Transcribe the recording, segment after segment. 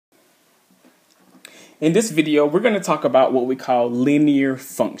In this video, we're going to talk about what we call linear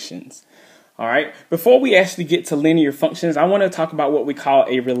functions. All right. Before we actually get to linear functions, I want to talk about what we call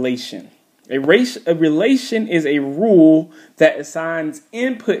a relation. A relation is a rule that assigns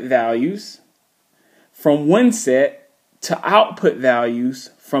input values from one set to output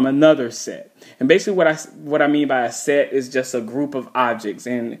values from another set. And basically what I mean by a set is just a group of objects.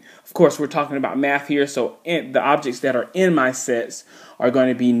 And of course, we're talking about math here. So the objects that are in my sets are going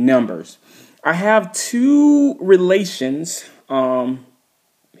to be numbers. I have two relations.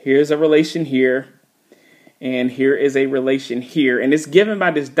 Here's a relation here, and here is a relation here. And it's given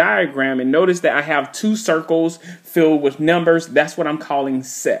by this diagram. And notice that I have two circles filled with numbers. That's what I'm calling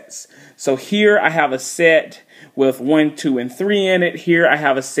sets. So here I have a set with 1, 2, and 3 in it. Here I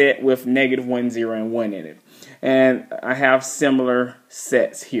have a set with -1, 0, and 1 in it. And I have similar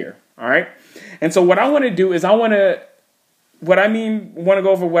sets here. All right. And so what I want to do is I want to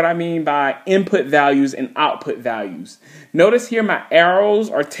go over what I mean by input values and output values. Notice here my arrows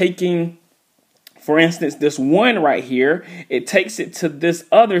are taking, for instance, this 1 right here. It takes it to this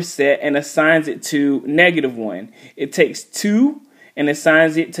other set and assigns it to -1. It takes 2 and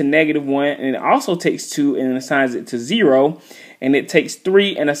assigns it to -1, and it also takes 2 and assigns it to 0, and it takes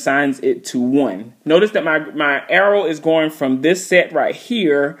 3 and assigns it to 1. Notice that my arrow is going from this set right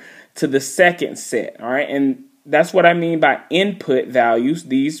here to the second set, all right? And that's what I mean by input values.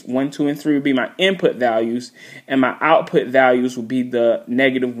 These 1, 2, and 3 would be my input values, and my output values will be the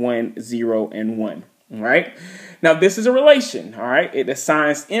 -1, 0, and 1. All right. Now this is a relation. All right. It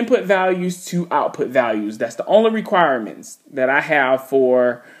assigns input values to output values. That's the only requirements that I have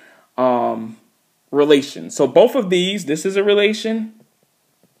for relations. So both of these, this is a relation,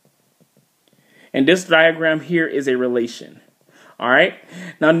 and this diagram here is a relation. All right.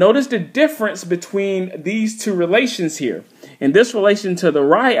 Now notice the difference between these two relations here. In this relation to the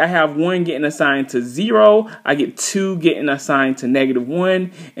right, I have 1 getting assigned to 0. I get 2 getting assigned to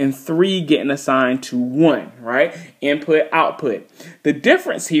 -1, and 3 getting assigned to 1. Right? Input, output. The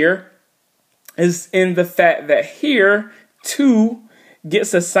difference here is in the fact that here 2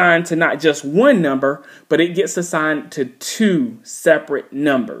 gets assigned to not just one number, but it gets assigned to 2 separate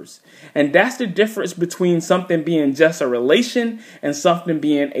numbers. And that's the difference between something being just a relation and something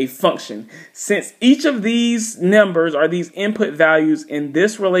being a function. Since each of these numbers or these input values in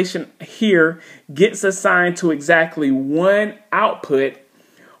this relation here gets assigned to exactly one output,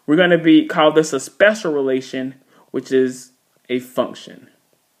 we're going to call this a special relation, which is a function.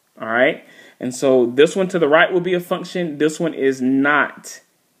 All right. And so this one to the right will be a function. This one is not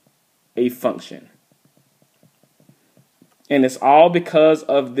a function. And it's all because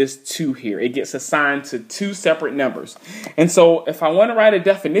of this 2 here. It gets assigned to 2 separate numbers. And so if I want to write a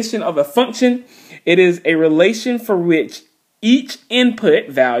definition of a function, it is a relation for which each input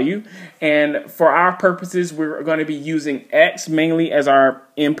value, and for our purposes, we're going to be using x mainly as our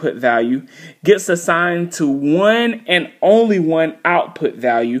input value, gets assigned to one and only one output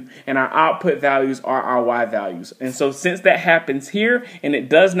value, and our output values are our y values. And so since that happens here and it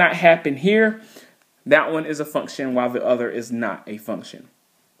does not happen here, that one is a function while the other is not a function.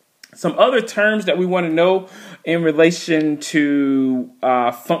 Some other terms that we want to know in relation to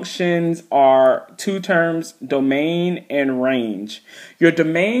functions are 2 terms, domain and range. Your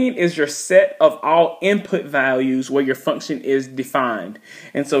domain is your set of all input values where your function is defined.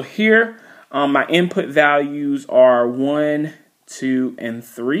 And so here, my input values are 1, 2, and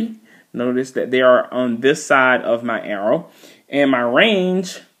 3. Notice that they are on this side of my arrow. And my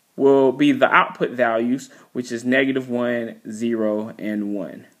range will be the output values, which is -1, 0, and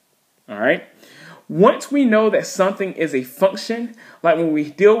 1. All right. Once we know that something is a function, like when we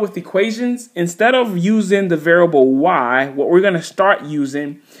deal with equations, instead of using the variable y, what we're going to start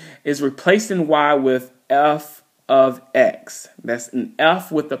using is replacing y with f of x. That's an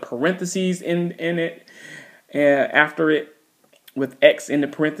f with the parentheses in it, and after it with x in the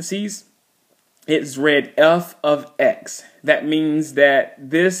parentheses, it's read f of x. That means that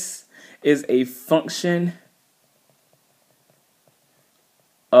this is a function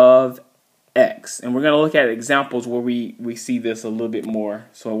of x. And we're going to look at examples where we see this a little bit more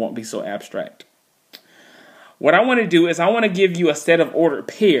so it won't be so abstract. What I want to do is I want to give you a set of ordered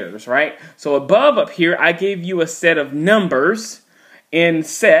pairs, right? So above up here, I gave you a set of numbers in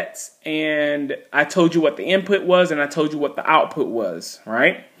sets, and I told you what the input was and I told you what the output was,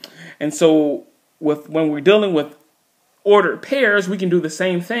 right? And so when we're dealing with ordered pairs, we can do the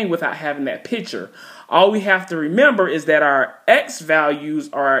same thing without having that picture. All we have to remember is that our x values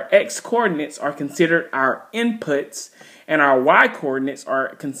or our x coordinates are considered our inputs, and our y coordinates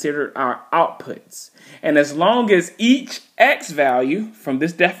are considered our outputs. And as long as each x value, from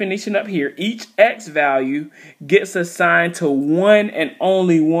this definition up here, each x value gets assigned to one and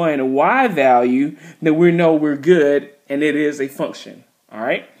only one y value, then we know we're good and it is a function. All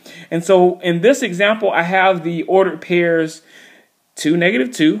right. And so in this example, I have the ordered pairs 2,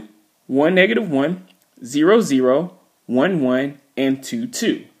 -2, 1, -1, 0, 0, 1, 1, and 2,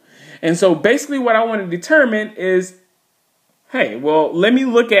 2. And so basically what I want to determine is, hey, well, let me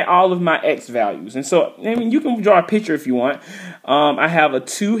look at all of my x values. And so, I mean, you can draw a picture if you want. I have a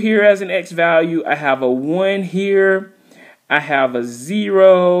 2 here as an x value. I have a 1 here. I have a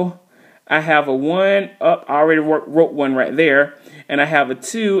 0. I have a 1 up. I already wrote 1 right there. And I have a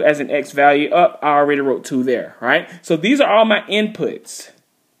 2 as an x value up. I already wrote 2 there, right? So these are all my inputs.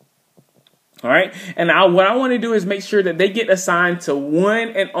 All right. And what I want to do is make sure that they get assigned to one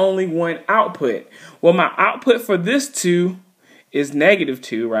and only one output. Well, my output for this 2 is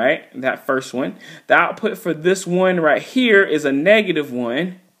 -2, right? That first one. The output for this one right here is a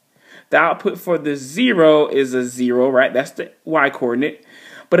 -1. The output for the 0 is a 0, right? That's the y coordinate.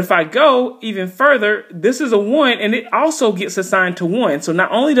 But if I go even further, this is a 1, and it also gets assigned to 1. So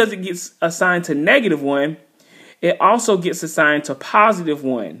not only does it get assigned to -1, it also gets assigned to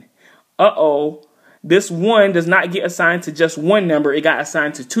 +1. Uh-oh, this 1 does not get assigned to just one number. It got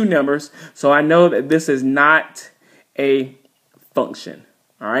assigned to 2 numbers. So I know that this is not a function.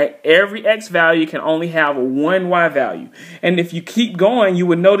 All right. Every x value can only have one y value. And if you keep going, you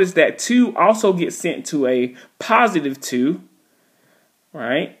would notice that 2 also gets sent to a +2.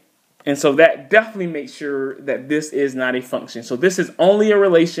 Right. And so that definitely makes sure that this is not a function. So this is only a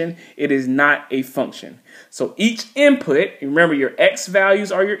relation. It is not a function. So each input, remember your x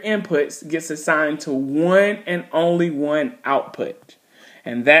values are your inputs, gets assigned to one and only one output.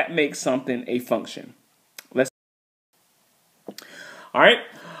 And that makes something a function. All right.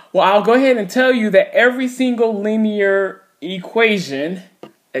 Well, I'll go ahead and tell you that every single linear equation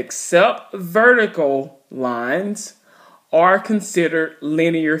except vertical lines are considered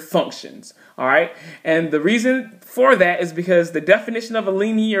linear functions. All right. And the reason for that is because the definition of a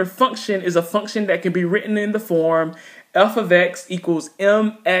linear function is a function that can be written in the form f of x equals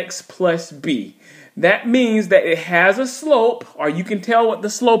mx plus b. That means that it has a slope, or you can tell what the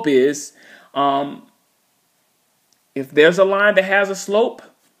slope is. If there's a line that has a slope,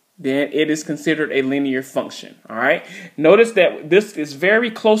 then it is considered a linear function. All right. Notice that this is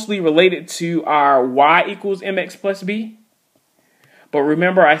very closely related to our y equals mx plus b. But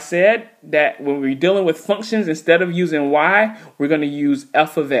remember, I said that when we're dealing with functions, instead of using y, we're going to use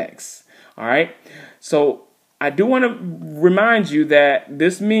f of x. All right. So I do want to remind you that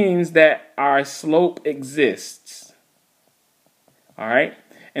this means that our slope exists. All right.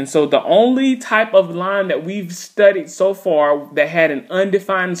 And so the only type of line that we've studied so far that had an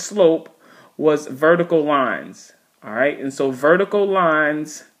undefined slope was vertical lines. All right. And so vertical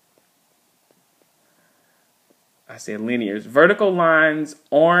lines, I said linears. Vertical lines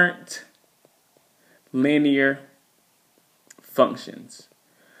aren't linear functions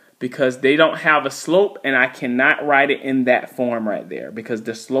because they don't have a slope, and I cannot write it in that form right there because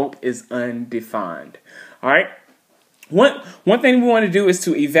the slope is undefined. All right. One thing we want to do is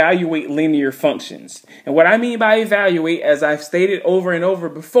to evaluate linear functions. And what I mean by evaluate, as I've stated over and over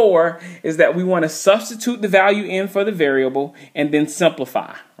before, is that we want to substitute the value in for the variable and then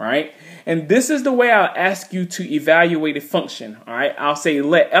simplify, right? And this is the way I'll ask you to evaluate a function, all right? I'll say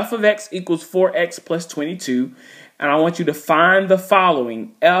let f of x equals 4x plus 22, and I want you to find the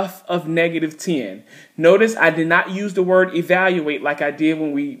following, f of -10. Notice I did not use the word evaluate like I did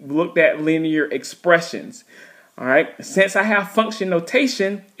when we looked at linear expressions. All right, since I have function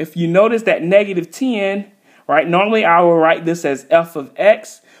notation, if you notice that -10, right, normally I will write this as f of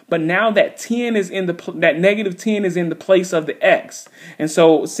x, but now that 10 is in that -10 is in the place of the x. And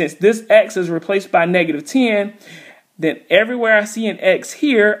so since this x is replaced by -10, then everywhere I see an x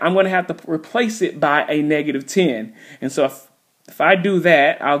here, I'm going to have to replace it by a -10. And so if I do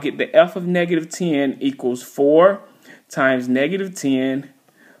that, I'll get the f of -10 equals 4 times -10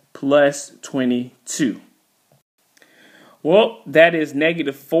 plus 22. Well, that is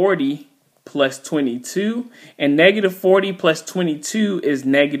 -40 plus 22, and -40 plus 22 is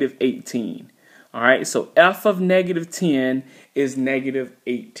 -18. All right, so f of -10 is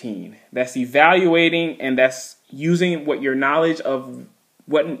 -18. That's evaluating, and that's using what your knowledge of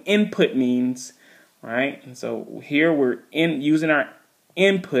what an input means. All right, and so here we're using our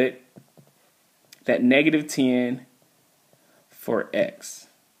input, that -10 for x.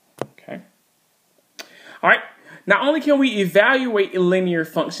 Okay. All right. not only can we evaluate linear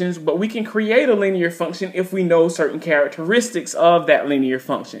functions, but we can create a linear function if we know certain characteristics of that linear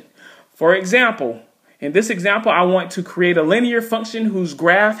function. For example, in this example, I want to create a linear function whose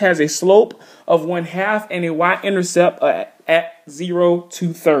graph has a slope of 1/2 and a y-intercept at 0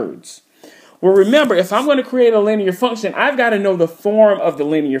 2/3. Well, remember, if I'm going to create a linear function, I've got to know the form of the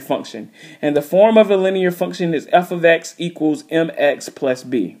linear function. And the form of a linear function is f of x equals mx plus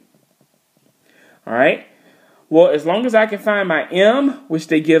b. All right? Well, as long as I can find my m, which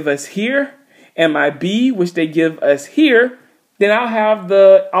they give us here, and my b, which they give us here, then I'll have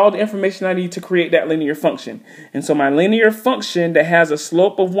all the information I need to create that linear function. And so my linear function that has a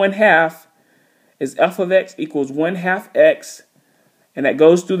slope of 1/2 is f of x equals 1/2 x, and that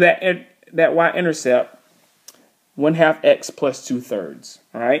goes through that y-intercept, 1/2 x plus 2/3.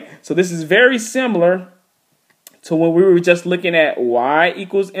 All right, so this is very similar to when we were just looking at y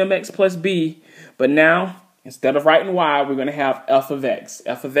equals mx plus b, but now instead of writing y, we're going to have f of x.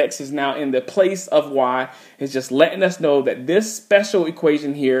 F of x is now in the place of y. It's just letting us know that this special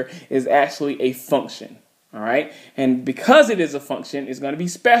equation here is actually a function. All right, and because it is a function, it's going to be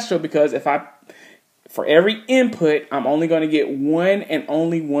special because for every input, I'm only going to get one and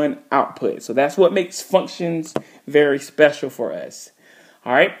only one output. So that's what makes functions very special for us.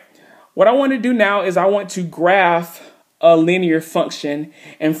 All right. What I want to do now is I want to graph a linear function.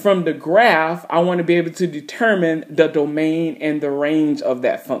 And from the graph, I want to be able to determine the domain and the range of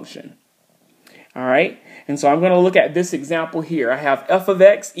that function. All right. And so I'm going to look at this example here. I have f of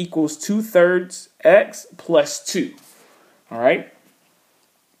x equals 2/3 x plus 2. All right.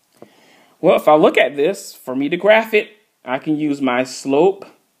 Well, if I look at this, for me to graph it, I can use my slope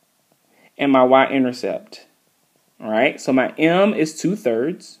and my y-intercept. All right, so my m is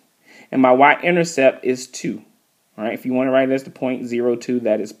 2/3, and my y-intercept is 2. All right, if you want to write it as the 0.02,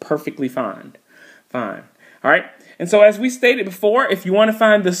 that is perfectly fine. All right, and so as we stated before, if you want to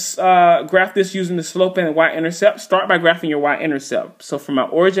find this, graph this using the slope and the y-intercept, start by graphing your y-intercept. So from my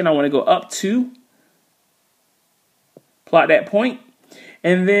origin, I want to go up 2, plot that point.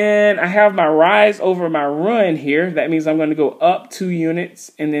 And then I have my rise over my run here. That means I'm going to go up 2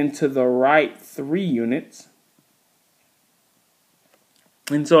 units and then to the right 3 units.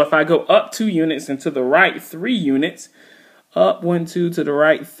 And so if I go up 2 units and to the right 3 units, up 1, 2 to the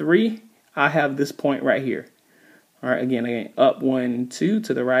right 3, I have this point right here. All right, again, up 1, 2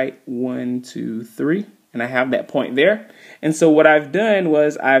 to the right 1, 2, 3. And I have that point there. And so what I've done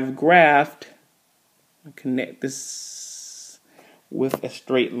was I've graphed, connect this with a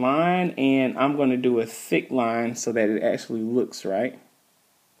straight line, and I'm going to do a thick line so that it actually looks right.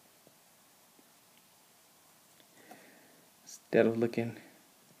 Instead of looking,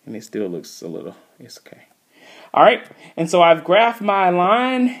 and it still looks a little, it's okay. All right, and so I've graphed my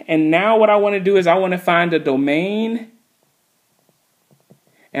line, and now what I want to do is I want to find the domain,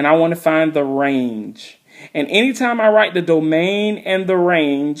 and I want to find the range. And anytime I write the domain and the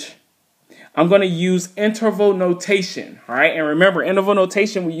range, I'm going to use interval notation, all right? And remember, interval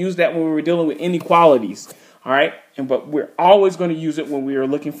notation, we use that when we were dealing with inequalities, all right? But we're always going to use it when we are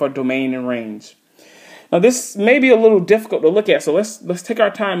looking for domain and range. Now, this may be a little difficult to look at, so let's take our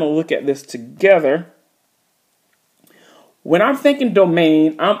time and look at this together. When I'm thinking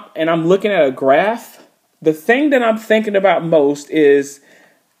domain, I'm looking at a graph, the thing that I'm thinking about most is,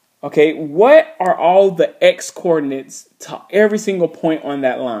 okay, what are all the x coordinates to every single point on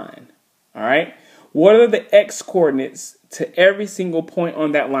that line? All right, what are the x coordinates to every single point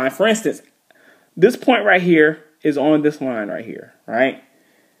on that line? For instance, this point right here is on this line right here, right?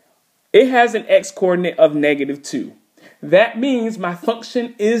 It has an x coordinate of -2. That means my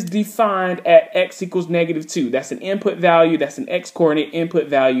function is defined at x equals -2. That's an input value. That's an x coordinate input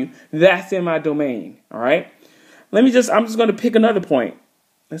value. That's in my domain. All right. I'm just going to pick another point.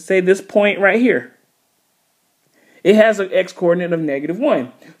 Let's say this point right here. It has an x coordinate of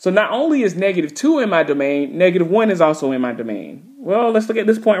 -1. So not only is -2 in my domain, -1 is also in my domain. Well, let's look at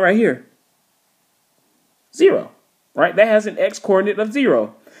this point right here. 0, right? That has an x coordinate of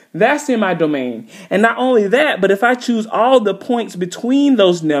 0. That's in my domain. And not only that, but if I choose all the points between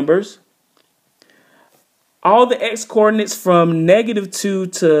those numbers, all the x coordinates from -2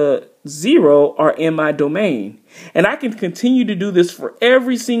 to 0 are in my domain. And I can continue to do this for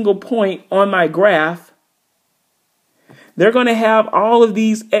every single point on my graph. They're going to have all of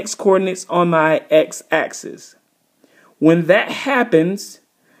these x coordinates on my x-axis. When that happens,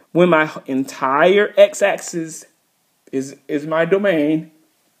 when my entire x-axis is my domain,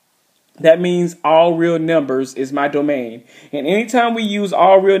 that means all real numbers is my domain. And anytime we use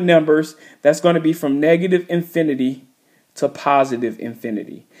all real numbers, that's going to be from -infinity to positive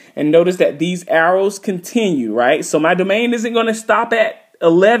infinity. And notice that these arrows continue, right? So my domain isn't going to stop at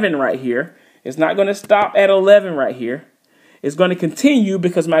 11 right here. It's not going to stop at 11 right here. It's going to continue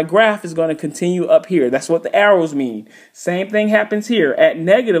because my graph is going to continue up here. That's what the arrows mean. Same thing happens here. At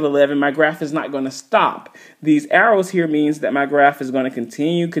negative 11, my graph is not going to stop. These arrows here means that my graph is going to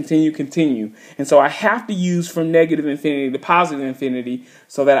continue, continue, continue. And so I have to use from negative infinity to positive infinity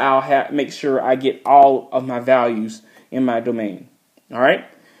so that I'll make sure I get all of my values in my domain. All right.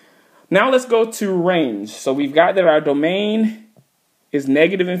 Now let's go to range. So we've got that our domain is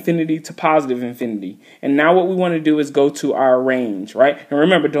negative infinity to positive infinity. And now what we want to do is go to our range, right? And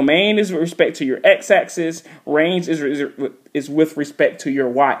remember, domain is with respect to your x-axis. Range is with respect to your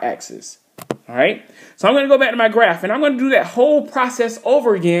y-axis. All right? So I'm going to go back to my graph, and I'm going to do that whole process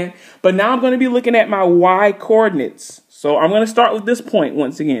over again. But now I'm going to be looking at my y-coordinates. So I'm going to start with this point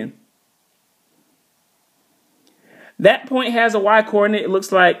once again. That point has a y-coordinate, it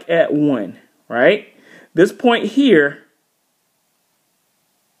looks like, at 1, right? This point here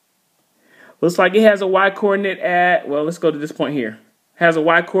looks like it has a y-coordinate at, well, let's go to this point here. Has a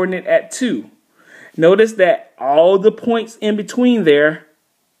y-coordinate at 2. Notice that all the points in between there,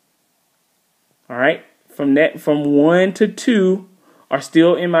 all right, from 1 to 2 are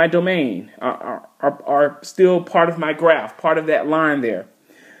still in my domain, are still part of my graph, part of that line there.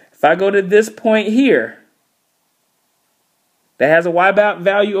 If I go to this point here, that has a y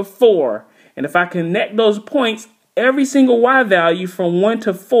value of 4, and if I connect those points, every single y value from 1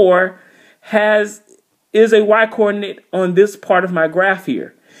 to 4 is a y-coordinate on this part of my graph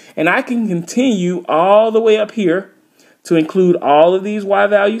here. And I can continue all the way up here to include all of these y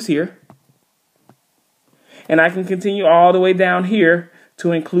values here. And I can continue all the way down here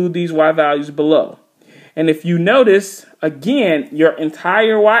to include these y values below. And if you notice, again, your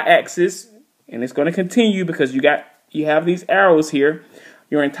entire y-axis, and it's going to continue because you have these arrows here,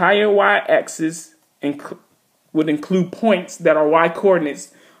 your entire y-axis would include points that are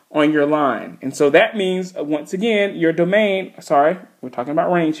y-coordinates on your line. And so that means, once again, your domain, sorry, we're talking about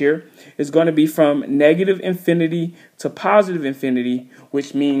range here, is going to be from negative infinity to positive infinity,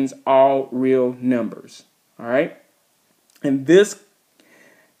 which means all real numbers. All right. And this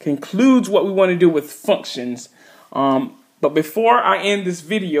concludes what we want to do with functions. But before I end this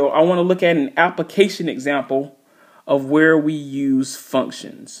video, I want to look at an application example of where we use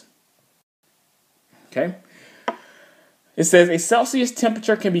functions. Okay. It says a Celsius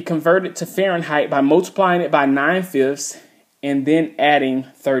temperature can be converted to Fahrenheit by multiplying it by 9/5 and then adding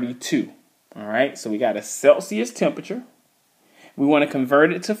 32. All right, so we got a Celsius temperature. We want to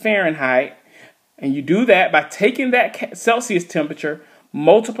convert it to Fahrenheit. And you do that by taking that Celsius temperature,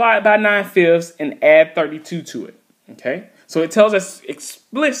 multiply it by 9/5 and add 32 to it. Okay, so it tells us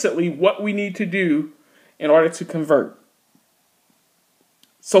explicitly what we need to do in order to convert.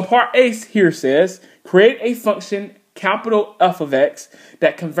 So part A here says, create a function capital F of x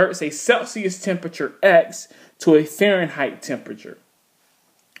that converts a Celsius temperature x to a Fahrenheit temperature.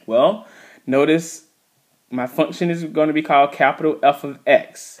 Well, notice my function is going to be called capital F of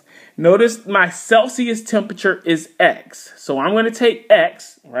x. Notice my Celsius temperature is x. So I'm going to take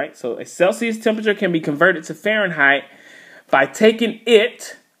x, right? So a Celsius temperature can be converted to Fahrenheit by taking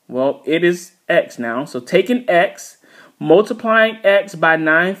it, well, it is x now. So taking x, multiplying x by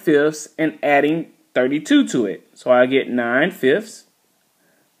 9/5 and adding 32 to it. So I get 9/5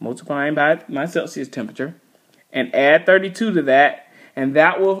 multiplying by my Celsius temperature and add 32 to that, and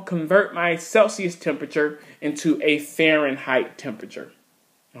that will convert my Celsius temperature into a Fahrenheit temperature.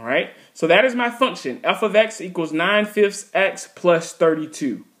 All right, so that is my function. F of x equals 9/5 x plus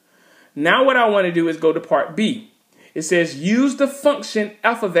 32. Now what I want to do is go to part B. It says use the function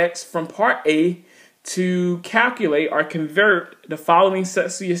f of x from part A to calculate or convert the following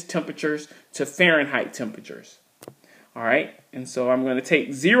Celsius temperatures to Fahrenheit temperatures. All right, and so I'm going to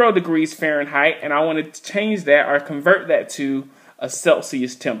take 0 degrees Fahrenheit and I want to change that or convert that to a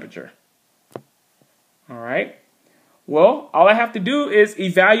Celsius temperature. All right, well, all I have to do is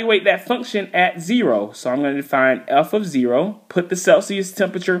evaluate that function at 0. So I'm going to define f of 0, put the Celsius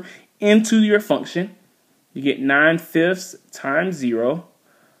temperature into your function. You get 9/5 times 0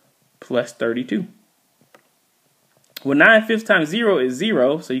 plus 32. Well, 9/5 times 0 is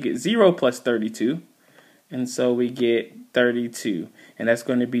 0, so you get 0 plus 32. And so we get 32, and that's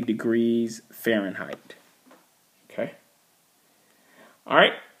going to be degrees Fahrenheit. Okay. All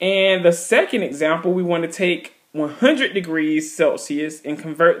right, and the second example, we want to take 100 degrees Celsius and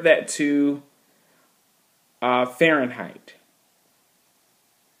convert that to Fahrenheit.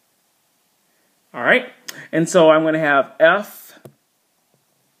 All right, and so I'm going to have f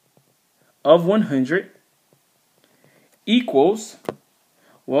of 100 equals,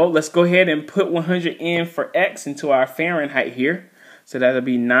 well, let's go ahead and put 100 in for x into our Fahrenheit here. So that'll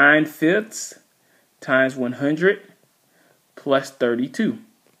be 9/5 times 100 plus 32.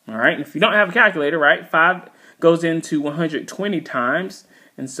 All right, and if you don't have a calculator, right, 5 goes into 120 times.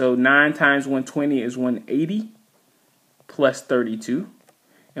 And so 9 times 120 is 180 plus 32.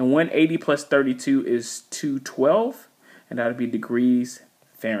 And 180 plus 32 is 212. And that'll be degrees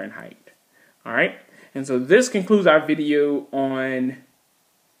Fahrenheit. All right, and so this concludes our video on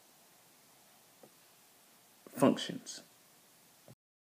functions.